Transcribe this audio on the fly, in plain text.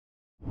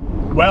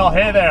Well,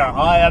 hey there,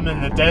 I am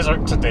in the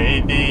desert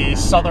today, the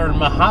southern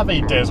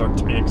Mojave Desert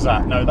to be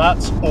exact. Now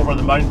that's over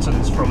the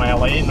mountains from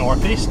LA,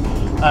 northeast,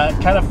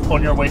 kind of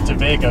on your way to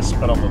Vegas,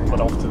 but a little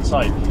bit off to the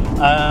side.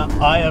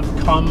 I have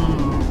come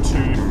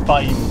to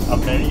find a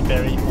very,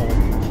 very old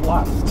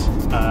plant,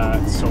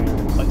 so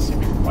let's see if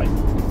we can find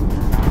it.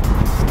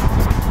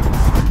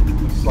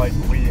 Looks like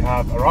we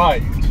have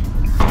arrived.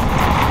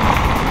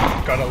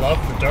 Gotta love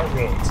the dirt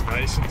roads,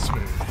 nice and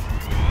smooth.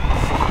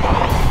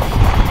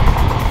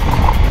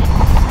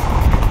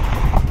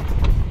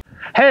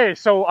 Hey,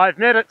 so I've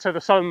made it to the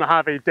southern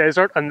Mojave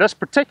Desert, and this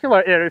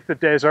particular area of the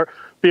desert,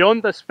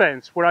 beyond this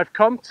fence, where I've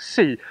come to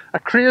see a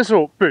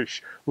creosote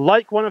bush,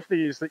 like one of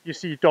these that you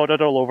see dotted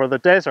all over the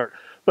desert.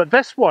 But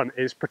this one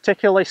is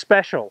particularly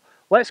special.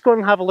 Let's go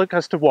and have a look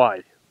as to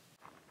why.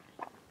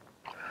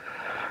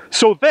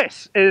 So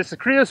this is the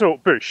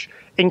creosote bush.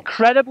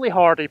 Incredibly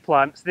hardy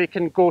plants. They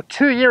can go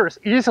 2 years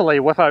easily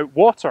without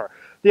water.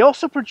 They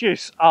also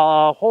produce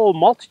a whole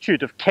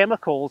multitude of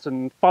chemicals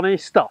and funny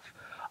stuff.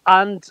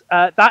 And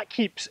that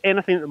keeps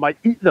anything that might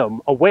eat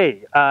them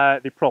away.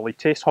 They probably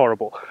taste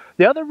horrible.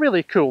 The other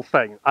really cool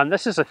thing, and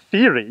this is a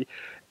theory,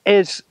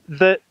 is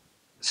that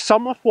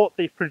some of what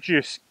they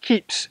produce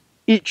keeps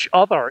each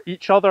other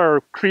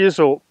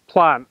creosote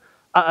plant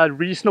at a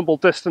reasonable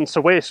distance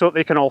away so that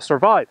they can all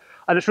survive.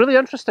 And it's really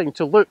interesting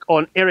to look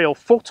on aerial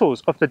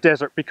photos of the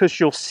desert because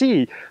you'll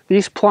see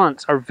these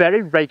plants are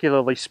very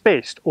regularly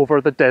spaced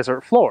over the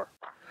desert floor.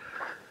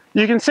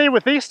 You can see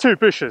with these two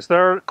bushes,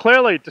 they're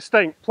clearly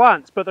distinct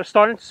plants, but they're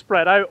starting to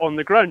spread out on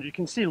the ground. You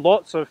can see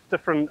lots of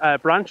different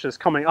branches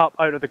coming up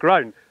out of the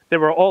ground. They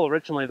were all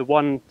originally the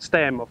one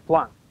stem of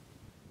plant.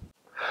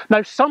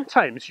 Now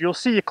sometimes you'll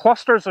see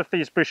clusters of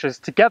these bushes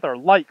together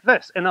like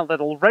this in a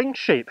little ring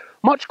shape,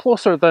 much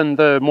closer than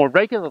the more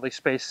regularly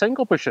spaced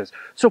single bushes.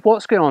 So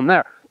what's going on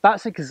there?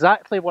 That's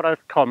exactly what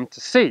I've come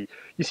to see.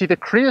 You see, the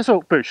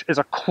creosote bush is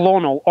a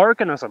clonal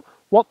organism.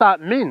 What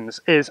that means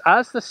is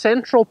as the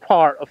central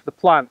part of the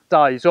plant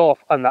dies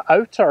off and the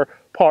outer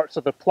parts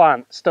of the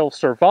plant still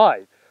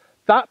survive,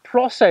 that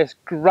process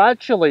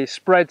gradually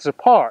spreads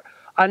apart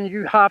and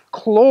you have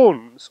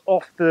clones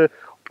of the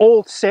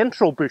old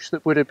central bush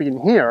that would have been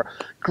here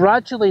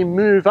gradually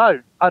move out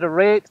at a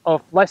rate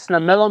of less than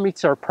 1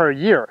 millimeter per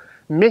year,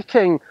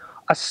 making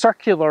a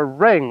circular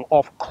ring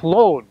of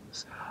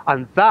clones.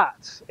 And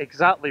that's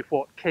exactly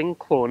what king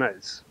clone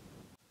is.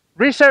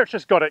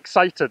 Researchers got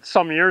excited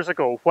some years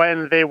ago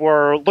when they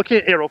were looking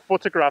at aerial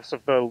photographs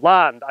of the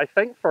land, I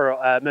think for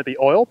maybe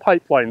oil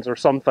pipelines or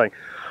something,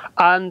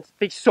 and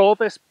they saw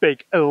this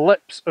big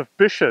ellipse of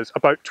bushes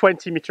about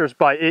 20 meters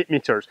by 8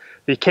 meters.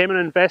 They came and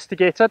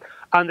investigated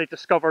and they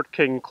discovered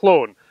king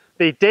clone.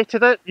 They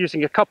dated it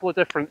using a couple of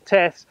different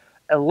tests,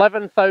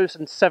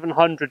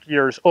 11,700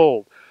 years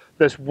old.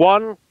 This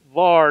one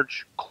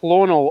large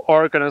clonal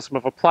organism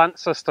of a plant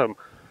system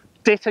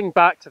dating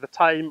back to the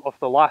time of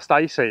the last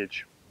ice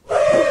age.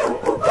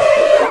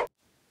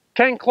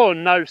 King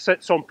clone now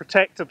sits on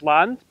protected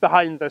land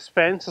behind this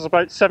fence. There's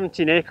about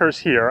 17 acres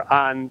here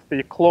and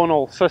the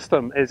clonal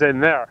system is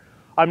in there.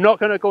 I'm not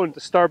going to go and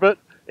disturb it.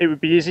 It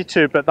would be easy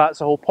to, but that's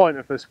the whole point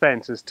of this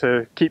fence, is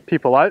to keep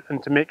people out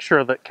and to make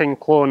sure that king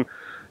clone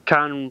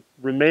can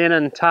remain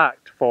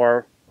intact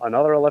for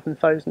another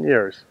 11,000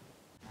 years.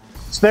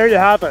 So there you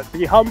have it,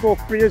 the humble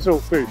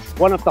creosote bush,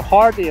 one of the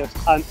hardiest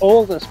and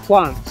oldest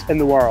plants in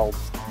the world.